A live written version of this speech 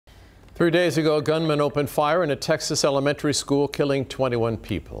3 days ago, a gunman opened fire in a Texas elementary school, killing 21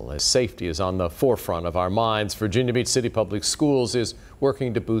 people. As safety is on the forefront of our minds, Virginia Beach City Public Schools is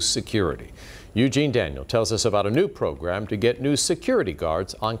working to boost security. Eugene Daniel tells us about a new program to get new security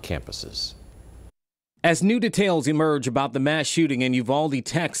guards on campuses. As new details emerge about the mass shooting in Uvalde,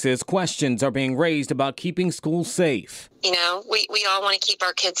 Texas, questions are being raised about keeping schools safe. You know, we all want to keep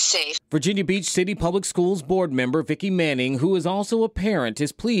our kids safe. Virginia Beach City Public Schools board member Vicki Manning, who is also a parent,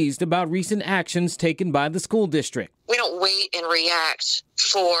 is pleased about recent actions taken by the school district. We don't wait and react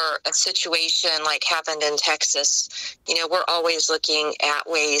for a situation like happened in Texas. You know, we're always looking at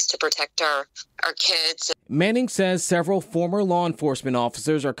ways to protect our kids. Manning says several former law enforcement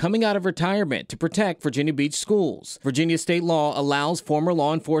officers are coming out of retirement to protect Virginia Beach schools. Virginia state law allows former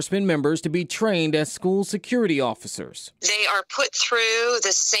law enforcement members to be trained as school security officers. They are put through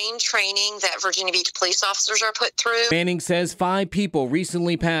the same training that Virginia Beach police officers are put through. Manning says 5 people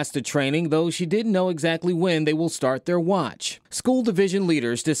recently passed the training, though she didn't know exactly when they will start their watch. School division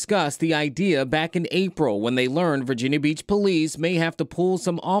leaders discussed the idea back in April when they learned Virginia Beach police may have to pull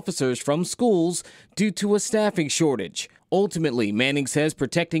some officers from schools due to a staffing shortage. Ultimately, Manning says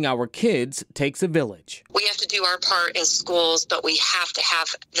protecting our kids takes a village. We have to do our part as schools, but we have to have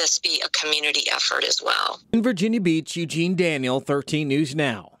this be a community effort as well. In Virginia Beach, Eugene Daniel, 13 News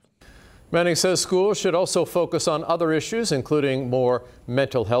Now. Manning says schools should also focus on other issues, including more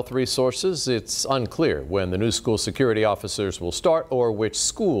mental health resources. It's unclear when the new school security officers will start or which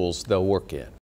schools they'll work in.